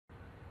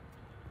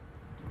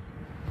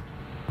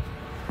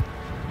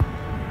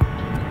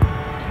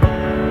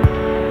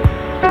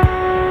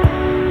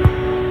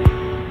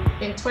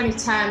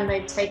2010,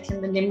 they'd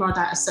taken the Nimrod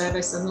out of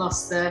service and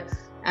lost the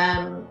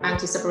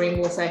anti-submarine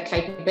warfare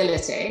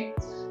capability.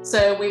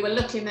 So we were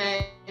looking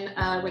then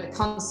with a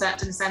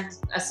concept and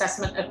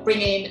assessment of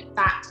bringing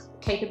that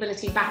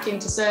capability back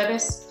into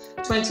service.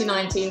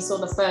 2019 saw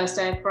the first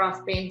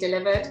aircraft being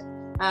delivered,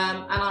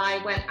 and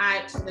I went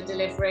out for the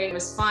delivery. There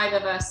was 5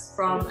 of us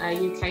from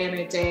UK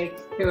MOD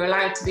who were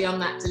allowed to be on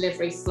that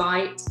delivery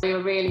flight. We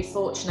were really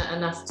fortunate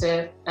enough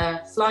to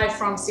fly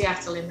from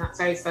Seattle in that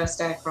very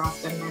first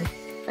aircraft and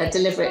then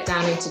deliver it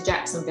down into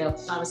Jacksonville.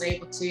 I was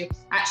able to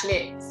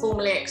actually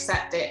formally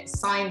accept it,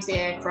 signed the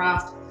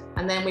aircraft,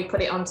 and then we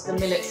put it onto the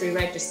military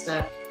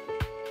register.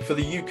 For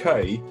the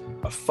UK,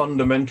 a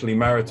fundamentally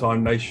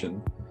maritime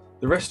nation,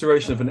 the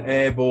restoration of an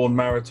airborne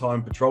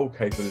maritime patrol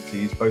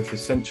capability is both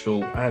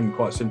essential and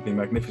quite simply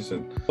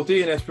magnificent. Well,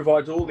 DE&S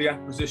provides all the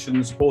acquisition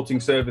and supporting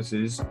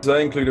services.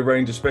 They include a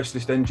range of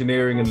specialist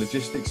engineering and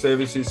logistics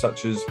services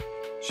such as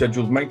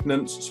scheduled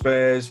maintenance,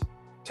 spares,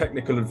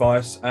 technical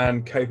advice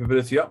and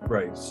capability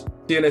upgrades.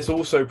 DE&S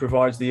also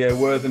provides the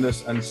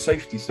airworthiness and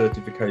safety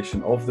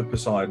certification of the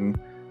Poseidon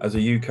as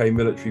a UK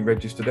military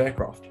registered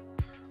aircraft.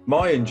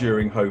 My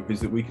enduring hope is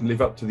that we can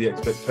live up to the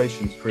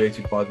expectations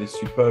created by this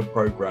superb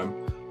programme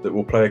that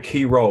will play a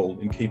key role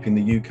in keeping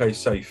the UK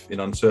safe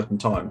in uncertain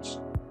times.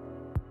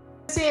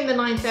 Seeing the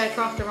 9th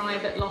aircraft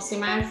arrive at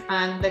Lossiemouth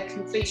and the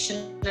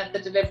completion of the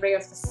delivery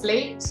of the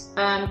fleet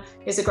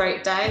is a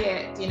great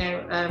day.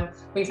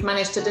 We've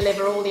managed to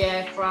deliver all the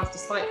aircraft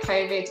despite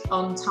COVID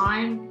on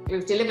time.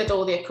 We've delivered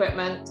all the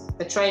equipment,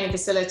 the training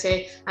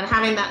facility, and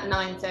having that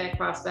 9th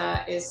aircraft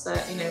there is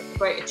a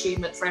great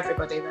achievement for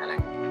everybody really.